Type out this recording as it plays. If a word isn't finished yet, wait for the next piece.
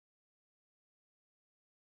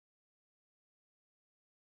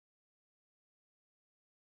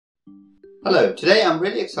Hello, today I'm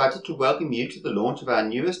really excited to welcome you to the launch of our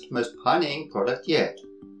newest, most pioneering product yet.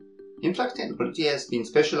 Influx Technology has been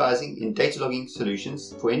specializing in data logging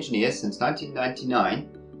solutions for engineers since 1999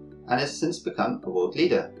 and has since become a world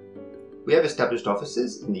leader. We have established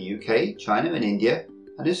offices in the UK, China and India,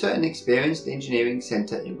 and also an experienced engineering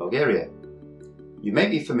center in Bulgaria. You may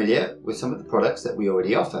be familiar with some of the products that we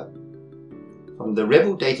already offer, from the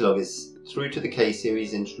Rebel data loggers through to the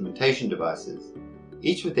K-series instrumentation devices,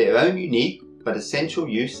 each with their own unique but essential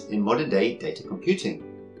use in modern-day data computing.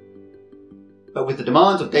 But with the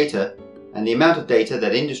demands of data and the amount of data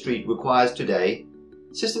that industry requires today,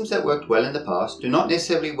 systems that worked well in the past do not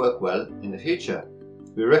necessarily work well in the future.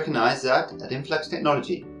 We recognize that at Influx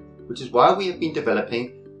Technology, which is why we have been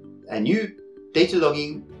developing a new data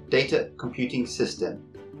logging, data computing system,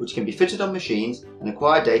 which can be fitted on machines and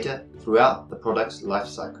acquire data throughout the product's life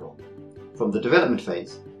cycle, from the development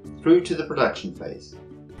phase through to the production phase.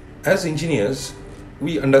 As engineers,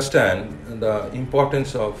 we understand the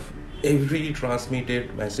importance of every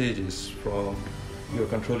transmitted messages from your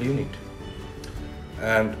control unit,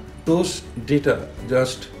 and those data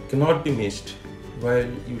just cannot be missed while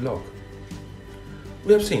you log.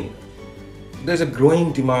 We have seen there's a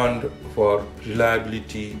growing demand for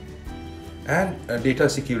reliability and data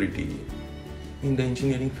security in the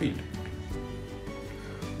engineering field.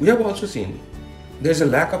 We have also seen there's a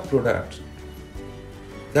lack of products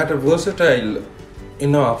that are versatile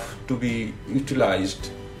enough to be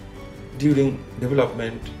utilized during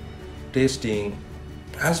development, testing,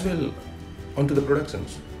 as well onto the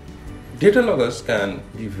productions. Data loggers can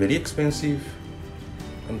be very expensive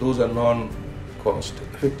and those are non-cost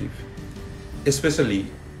effective, especially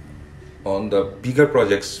on the bigger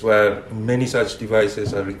projects where many such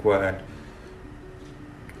devices are required.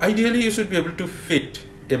 Ideally, you should be able to fit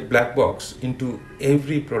a black box into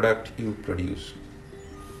every product you produce.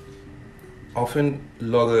 Often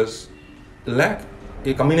loggers lack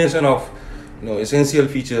a combination of essential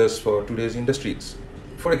features for today's industries.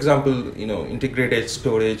 For example, integrated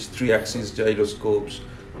storage, 3-axis gyroscopes,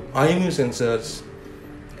 IMU sensors,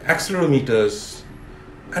 accelerometers,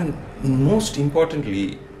 and most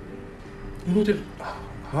importantly, you need a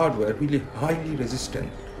hardware really highly resistant,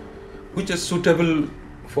 which is suitable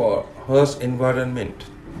for harsh environment.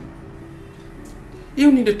 You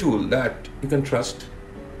need a tool that you can trust,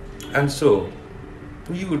 and so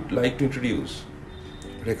we would like to introduce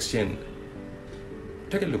ReXGen.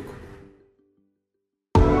 Take a look.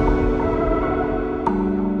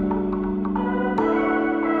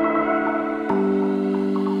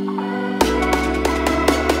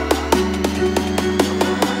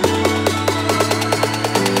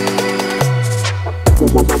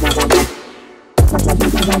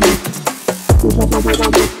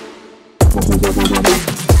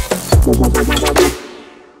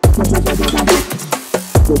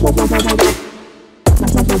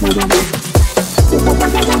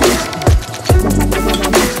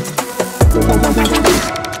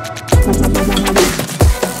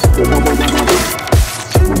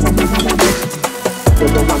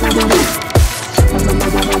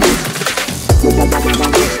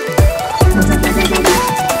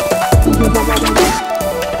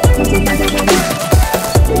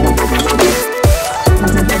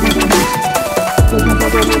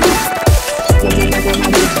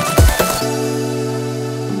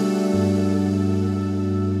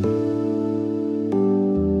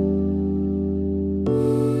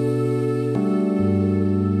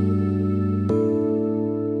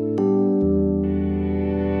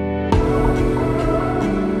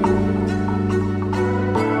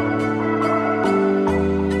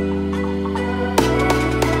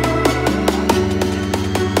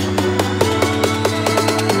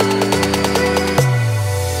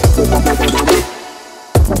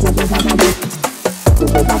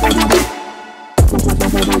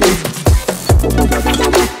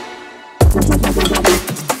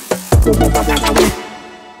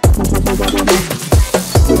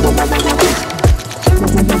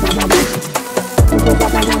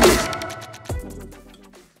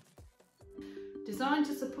 Designed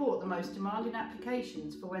to support the most demanding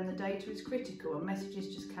applications for when the data is critical and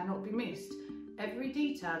messages just cannot be missed, every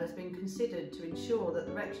detail has been considered to ensure that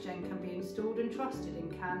the ReXGen can be installed and trusted in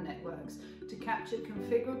CAN networks to capture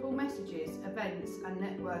configurable messages, events and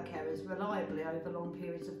network errors reliably over long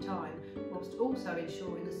periods of time, whilst also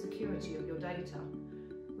ensuring the security of your data.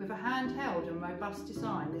 With a handheld and robust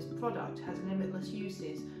design, this product has limitless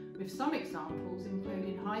uses, with some examples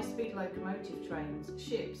including high-speed locomotive trains,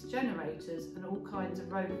 ships, generators and all kinds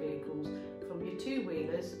of road vehicles, from your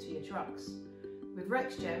two-wheelers to your trucks. With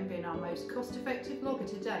ReXGen being our most cost-effective logger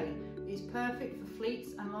to date, is perfect for fleets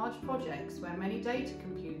and large projects where many data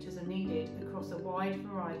computers are needed across a wide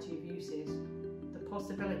variety of uses. The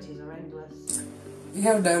possibilities are endless. We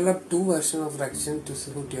have developed two versions of ReXGen to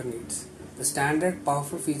suit your needs. The standard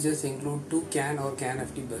powerful features include two CAN or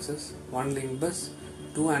CAN-FT buses, one link bus,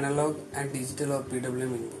 two analog and digital or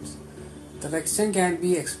PWM inputs. The ReXGen can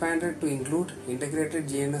be expanded to include integrated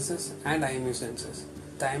GNSS and IMU sensors.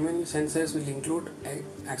 The IMU sensors will include an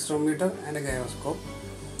accelerometer and a gyroscope,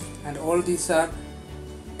 and all these are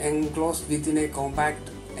enclosed within a compact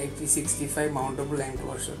IP65 mountable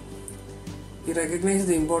enclosure. We recognize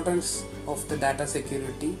the importance of the data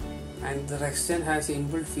security, and the ReXGen has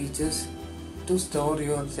inbuilt features to store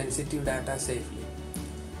your sensitive data safely.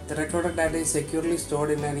 The recorded data is securely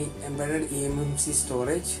stored in an embedded eMMC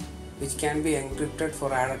storage, which can be encrypted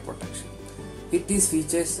for added protection. With these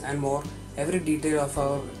features and more, every detail of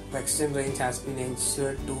our ReXGen range has been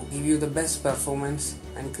ensured to give you the best performance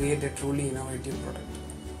and create a truly innovative product.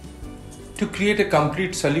 To create a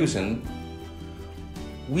complete solution,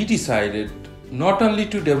 we decided not only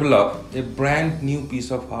to develop a brand new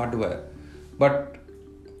piece of hardware, but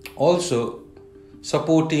also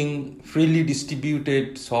supporting freely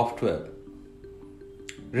distributed software.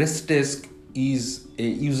 ResDesk is a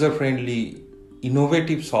user-friendly,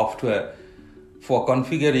 innovative software for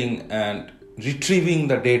configuring and retrieving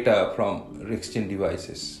the data from ReXGen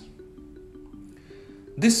devices.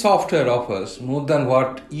 This software offers more than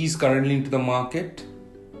what is currently into the market,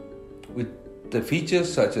 with the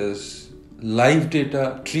features such as live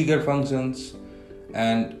data, trigger functions,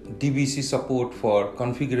 and DBC support for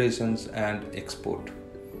configurations and export,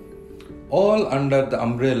 all under the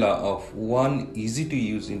umbrella of one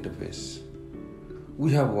easy-to-use interface.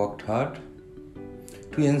 We have worked hard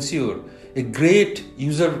to ensure a great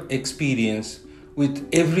user experience with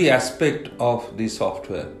every aspect of the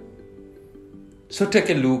software. So take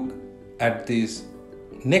a look at this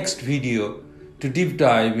next video to deep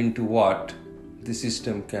dive into what the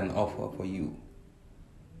system can offer for you.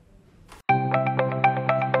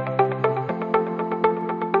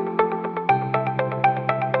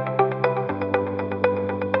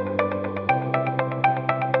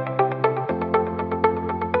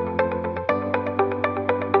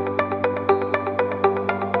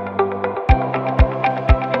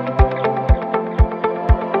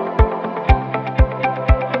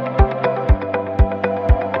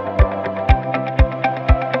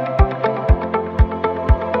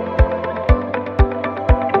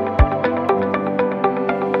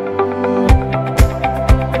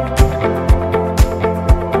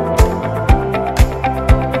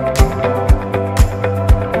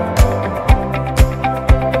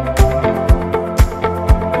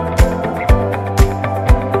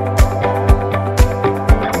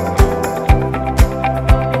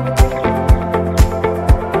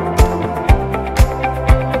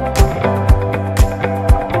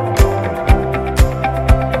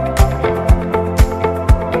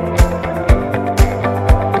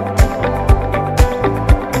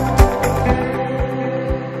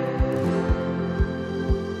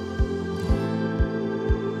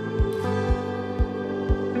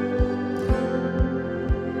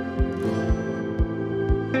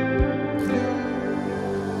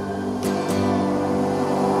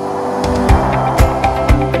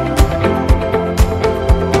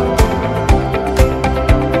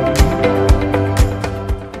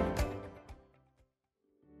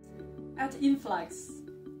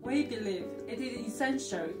 We believe it is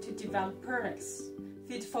essential to develop products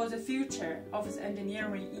fit for the future of the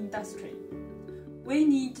engineering industry. We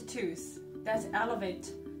need tools that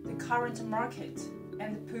elevate the current market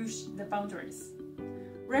and push the boundaries.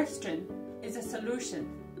 ReXGen is a solution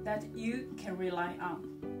that you can rely on.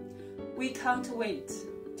 We can't wait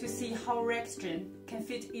to see how ReXGen can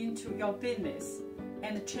fit into your business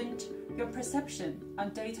and change your perception on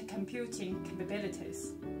data computing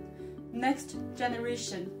capabilities. Next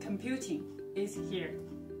generation computing is here.